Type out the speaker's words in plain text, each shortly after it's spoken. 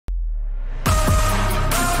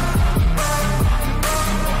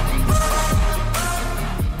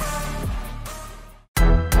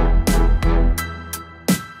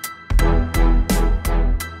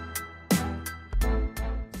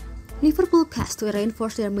quest to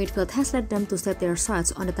reinforce their midfield has led them to set their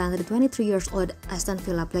sights on the talented 23-year-old Aston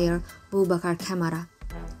Villa player Boubacar Kamara.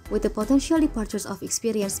 With the potential departures of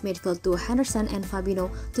experienced midfield to Henderson and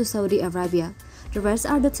Fabinho to Saudi Arabia, the Reds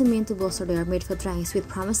are determined to bolster their midfield ranks with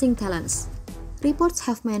promising talents. Reports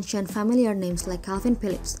have mentioned familiar names like Calvin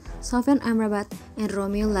Phillips, Sofyan Amrabat, and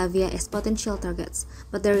Romeo Lavia as potential targets,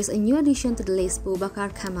 but there is a new addition to the list: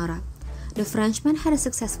 Boubacar Kamara. The Frenchman had a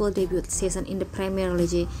successful debut season in the Premier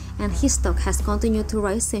League, and his stock has continued to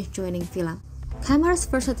rise since joining Villa. Kamara's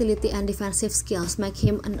versatility and defensive skills make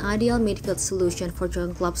him an ideal midfield solution for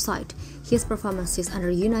Jurgen Klopp's side. His performances under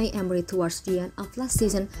Unai Emery towards the end of last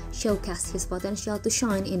season showcased his potential to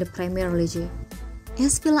shine in the Premier League.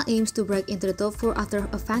 As Villa aims to break into the top 4 after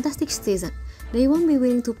a fantastic season, they won't be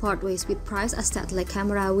willing to part ways with prized assets like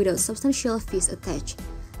Kamara without substantial fees attached.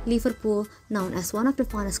 Liverpool, known as one of the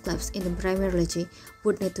finest clubs in the Premier League,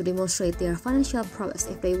 would need to demonstrate their financial prowess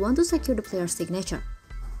if they want to secure the player's signature.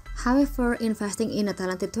 However, investing in a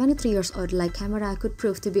talented 23-year-old like Kamara could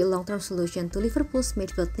prove to be a long-term solution to Liverpool's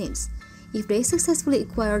midfield needs. If they successfully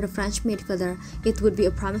acquire the French midfielder, it would be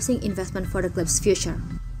a promising investment for the club's future.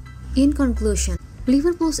 In conclusion,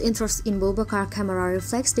 Liverpool's interest in Boubacar Kamara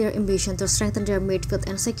reflects their ambition to strengthen their midfield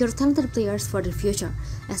and secure talented players for the future,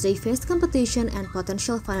 as they face competition and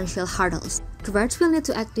potential financial hurdles. The Reds will need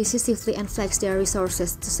to act decisively and flex their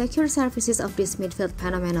resources to secure services of this midfield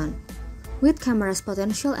phenomenon. With Kamara's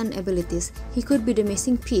potential and abilities, he could be the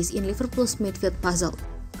missing piece in Liverpool's midfield puzzle,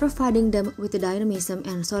 providing them with the dynamism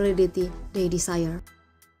and solidity they desire.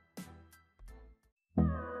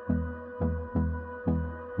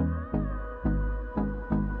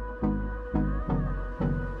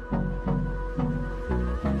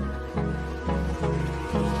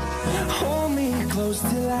 Hold me close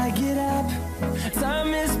till I get up.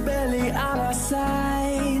 Time is barely on our side.